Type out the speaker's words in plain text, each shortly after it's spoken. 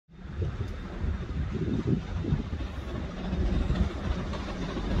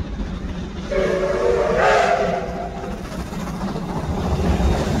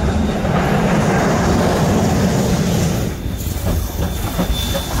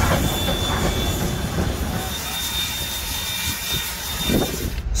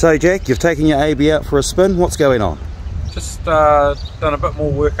So Jack, you've taken your AB out for a spin. What's going on? Just done a bit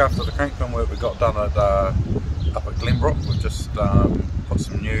more work after the crank pin work we got done at, up at Glenbrook. We've just put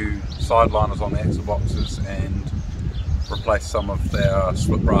some new sideliners on the axle boxes and replaced some of their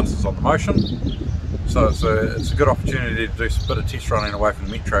split brasses on the motion. So it's a good opportunity to do a bit of test running away from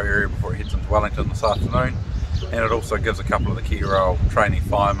the metro area before it heads into Wellington this afternoon. And it also gives a couple of the key rail trainee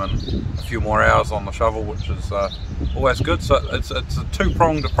firemen a few more hours on the shovel, which is always good. So it's a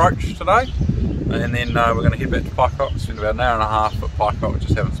two-pronged approach today, and then we're going to head back to Paekākāriki, spend about an hour and a half at Paekākāriki,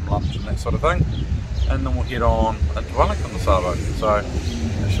 just having some lunch and that sort of thing, and then we'll head on into Wellington this afternoon. So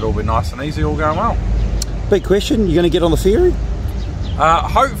it should all be nice and easy, all going well. Big question, you're going to get on the ferry?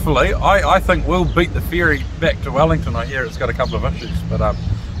 Hopefully. I think we'll beat the ferry back to Wellington. I hear it's got a couple of issues, but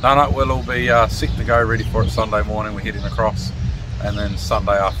no, we'll all be set to go, ready for it. Sunday morning we're heading across, and then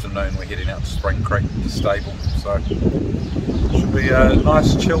Sunday afternoon we're heading out to Spring Creek to stable. So it should be a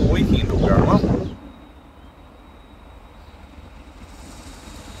nice chill weekend, all going well.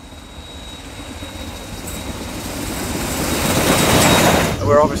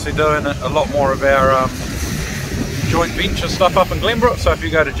 We're obviously doing a lot more of our joint venture stuff up in Glenbrook, so if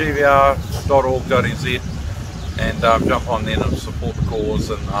you go to gvr.org.nz and jump on then and support the cause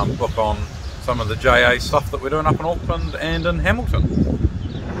and book on some of the JA stuff that we're doing up in Auckland and in Hamilton.